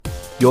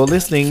You're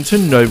listening to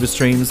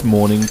NovaStream's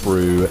Morning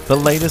Brew, the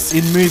latest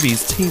in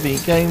movies,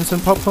 TV, games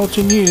and pop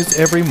culture news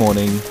every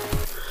morning.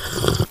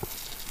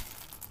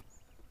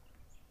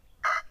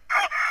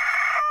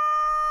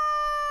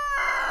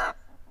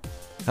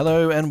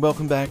 Hello and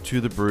welcome back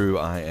to The Brew.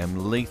 I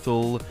am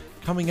Lethal,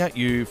 coming at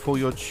you for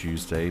your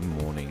Tuesday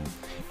morning.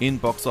 In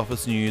box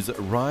office news,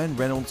 Ryan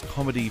Reynolds'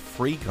 comedy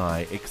Free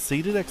Guy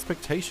exceeded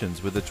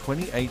expectations with a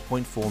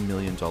 $28.4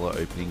 million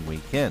opening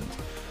weekend.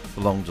 The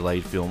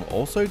long-delayed film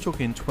also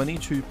took in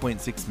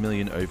 $22.6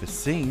 million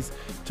overseas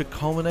to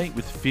culminate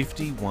with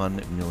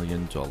 $51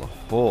 million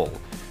haul.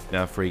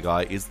 Now, Free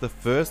Guy is the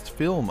first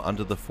film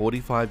under the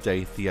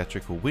 45-day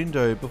theatrical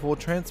window before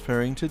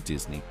transferring to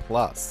Disney+.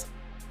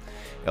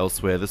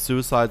 Elsewhere, The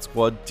Suicide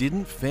Squad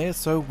didn't fare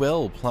so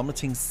well,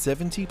 plummeting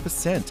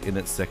 70% in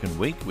its second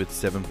week with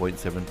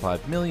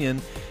 $7.75 million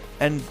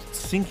and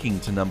sinking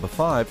to number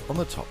 5 on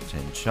the top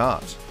 10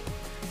 chart.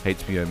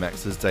 HBO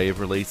Max's day of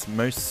release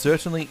most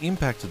certainly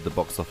impacted the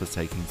box office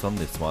takings on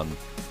this one.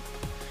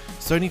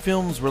 Sony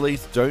Films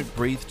released Don't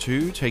Breathe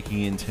 2,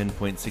 taking in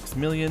 $10.6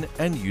 million,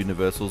 and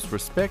Universal's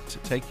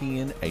Respect, taking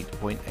in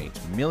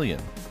 $8.8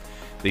 million.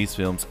 These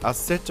films are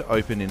set to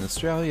open in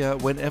Australia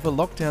whenever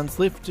lockdowns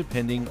lift,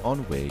 depending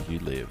on where you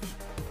live.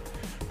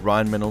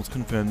 Ryan Reynolds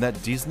confirmed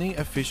that Disney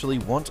officially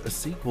want a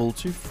sequel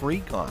to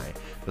Free Guy.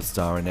 The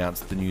star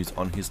announced the news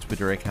on his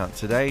Twitter account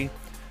today.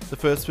 The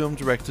first film,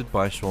 directed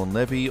by Shawn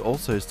Levy,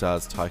 also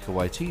stars Taika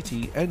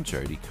Waititi and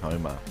Jodie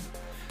Comer.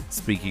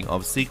 Speaking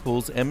of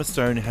sequels, Emma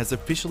Stone has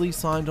officially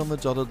signed on the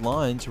dotted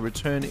line to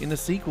return in a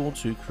sequel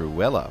to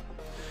Cruella.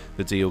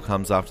 The deal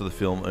comes after the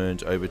film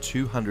earned over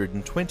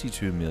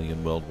 $222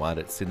 million worldwide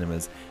at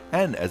cinemas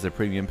and as a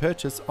premium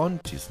purchase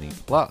on Disney+.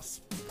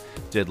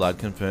 Deadline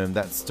confirmed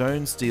that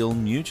Stone's deal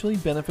mutually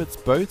benefits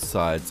both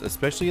sides,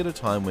 especially at a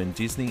time when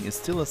Disney is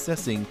still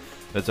assessing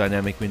the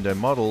dynamic window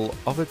model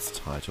of its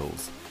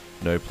titles.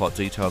 No plot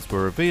details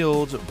were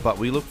revealed, but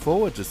we look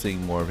forward to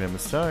seeing more of Emma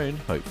Stone,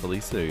 hopefully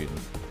soon.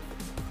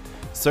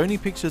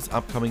 Sony Pictures'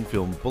 upcoming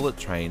film Bullet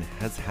Train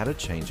has had a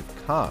change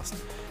of cast.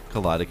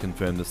 Collider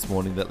confirmed this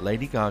morning that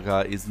Lady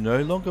Gaga is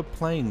no longer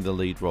playing the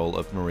lead role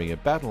of Maria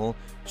Battle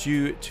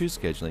due to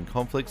scheduling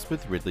conflicts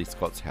with Ridley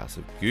Scott's House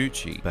of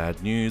Gucci.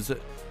 Bad news,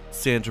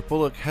 Sandra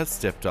Bullock has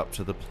stepped up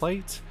to the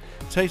plate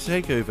to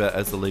take over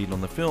as the lead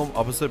on the film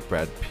opposite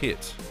Brad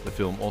Pitt. The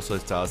film also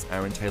stars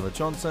Aaron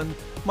Taylor-Johnson,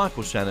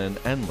 Michael Shannon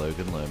and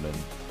Logan Lerman.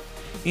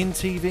 In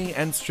TV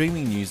and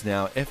streaming news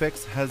now,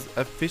 FX has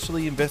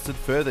officially invested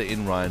further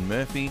in Ryan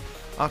Murphy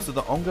after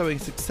the ongoing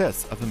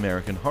success of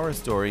American Horror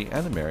Story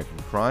and American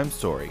Crime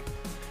Story.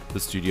 The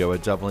studio are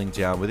doubling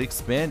down with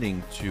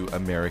expanding to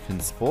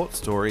American Sports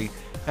Story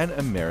and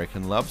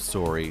American Love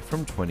Story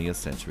from 20th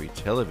Century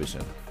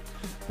Television.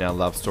 Now,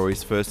 Love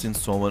Story's first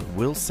installment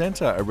will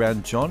center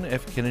around John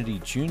F. Kennedy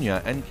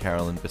Jr. and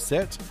Carolyn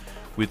Bessette,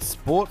 with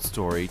Sports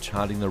Story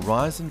charting the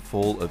rise and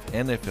fall of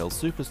NFL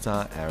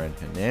superstar Aaron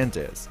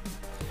Hernandez.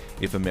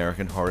 If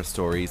American Horror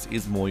Stories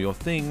is more your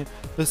thing,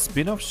 the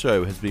spin-off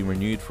show has been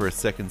renewed for a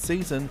second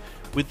season,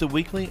 with the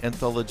weekly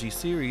anthology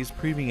series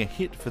proving a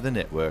hit for the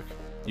network.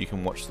 You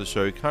can watch the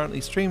show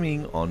currently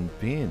streaming on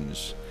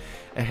Binge.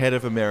 Ahead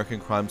of American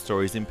Crime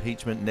Story's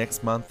impeachment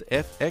next month,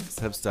 FX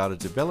have started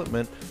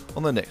development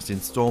on the next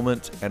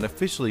installment and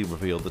officially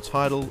revealed the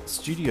title,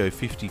 Studio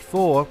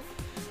 54,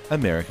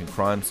 American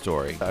Crime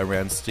Story,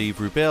 around Steve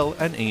Rubell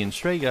and Ian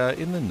Schrager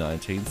in the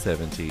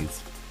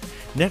 1970s.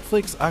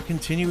 Netflix are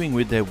continuing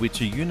with their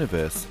Witcher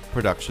universe.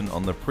 Production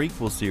on the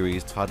prequel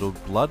series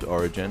titled Blood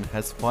Origin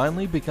has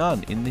finally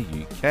begun in the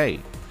UK.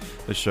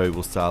 The show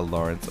will star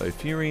Lawrence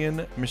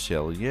O'Furian,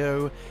 Michelle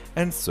Yeoh,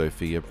 and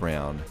Sophia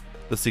Brown.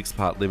 The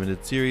 6-part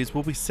limited series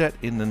will be set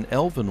in an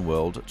elven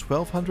world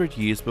 1200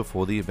 years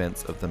before the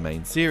events of the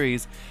main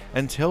series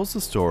and tells the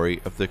story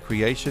of the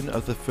creation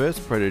of the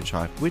first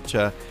prototype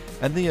Witcher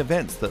and the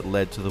events that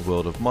led to the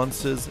world of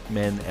monsters,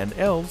 men and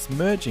elves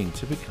merging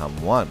to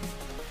become one.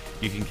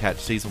 You can catch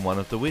season 1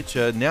 of The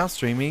Witcher now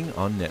streaming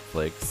on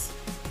Netflix.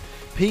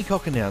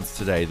 Peacock announced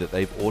today that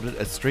they've ordered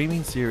a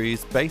streaming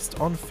series based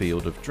on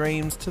Field of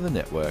Dreams to the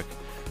network.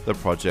 The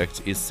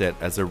project is set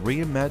as a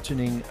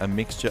reimagining a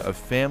mixture of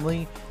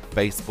family,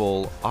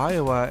 baseball,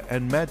 Iowa,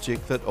 and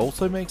magic that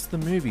also makes the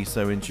movie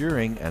so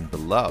enduring and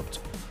beloved.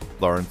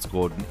 Lawrence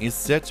Gordon is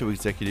set to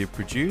executive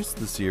produce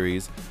the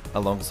series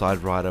alongside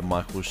writer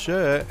Michael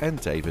Schur and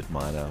David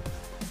Miner.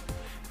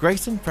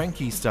 Grace and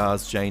Frankie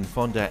stars Jane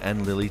Fonda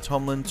and Lily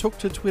Tomlin took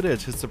to Twitter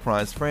to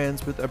surprise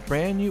fans with a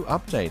brand new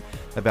update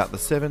about the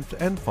 7th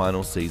and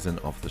final season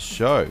of the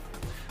show.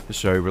 The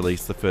show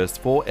released the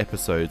first 4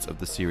 episodes of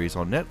the series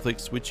on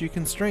Netflix, which you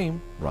can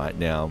stream right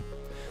now.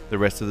 The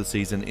rest of the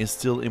season is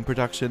still in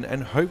production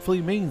and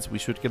hopefully means we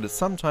should get it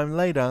sometime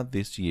later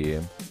this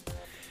year.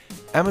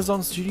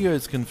 Amazon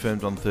Studios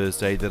confirmed on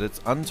Thursday that its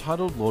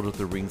untitled Lord of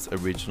the Rings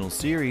original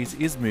series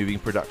is moving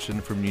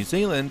production from New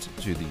Zealand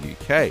to the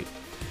UK.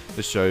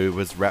 The show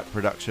was wrapped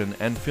production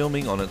and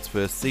filming on its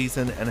first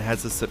season and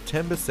has a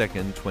September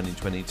 2nd,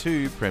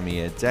 2022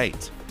 premiere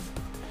date.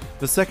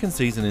 The second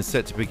season is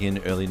set to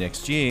begin early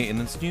next year in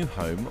its new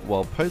home,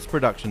 while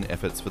post-production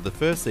efforts for the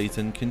first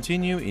season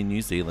continue in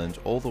New Zealand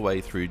all the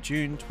way through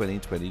June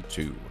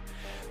 2022.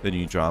 The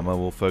new drama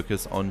will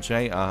focus on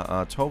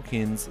J.R.R.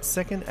 Tolkien's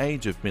second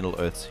age of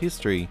Middle-earth's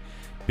history,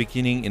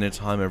 beginning in a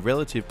time of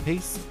relative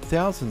peace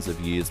thousands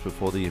of years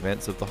before the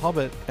events of The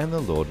Hobbit and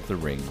The Lord of the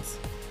Rings.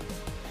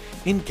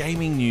 In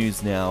gaming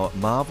news now,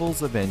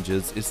 Marvel's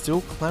Avengers is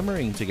still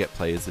clamouring to get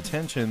players'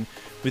 attention,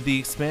 with the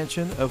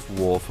expansion of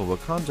War for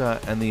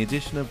Wakanda and the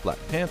addition of Black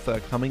Panther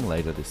coming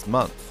later this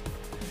month.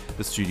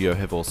 The studio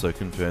have also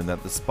confirmed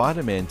that the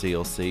Spider-Man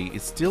DLC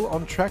is still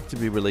on track to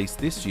be released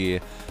this year,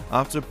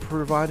 after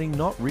providing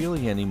not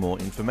really any more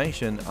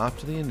information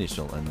after the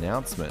initial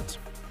announcement.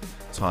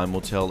 Time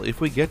will tell if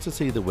we get to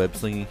see the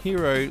web-slinging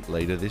hero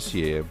later this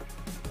year.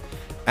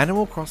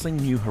 Animal Crossing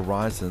New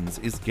Horizons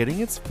is getting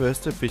its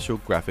first official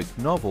graphic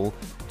novel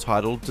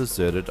titled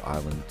Deserted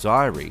Island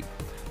Diary.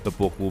 The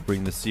book will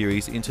bring the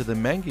series into the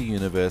manga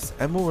universe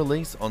and will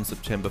release on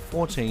September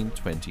 14,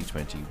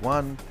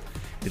 2021.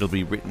 It'll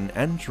be written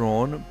and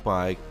drawn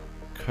by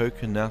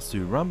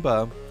Kokonasu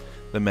Rumba.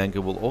 The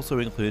manga will also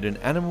include an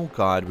animal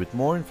guide with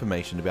more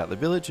information about the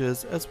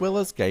villagers, as well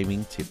as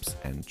gaming tips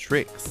and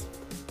tricks.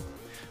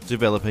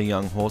 Developer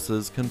Young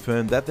Horses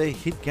confirmed that their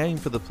hit game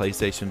for the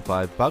PlayStation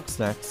 5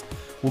 Bugsnax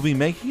will be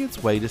making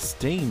its way to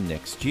Steam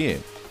next year.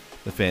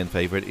 The fan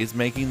favourite is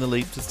making the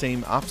leap to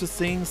Steam after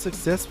seeing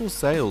successful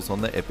sales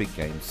on the Epic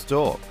Games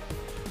Store.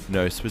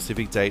 No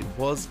specific date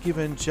was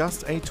given,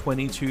 just a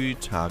 2022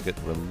 target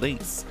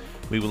release.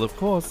 We will of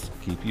course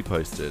keep you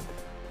posted.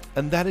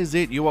 And that is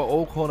it. You are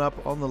all caught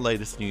up on the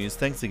latest news.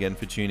 Thanks again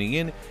for tuning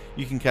in.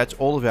 You can catch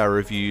all of our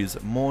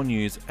reviews, more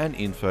news and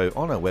info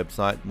on our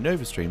website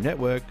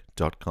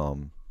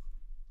novastreamnetwork.com.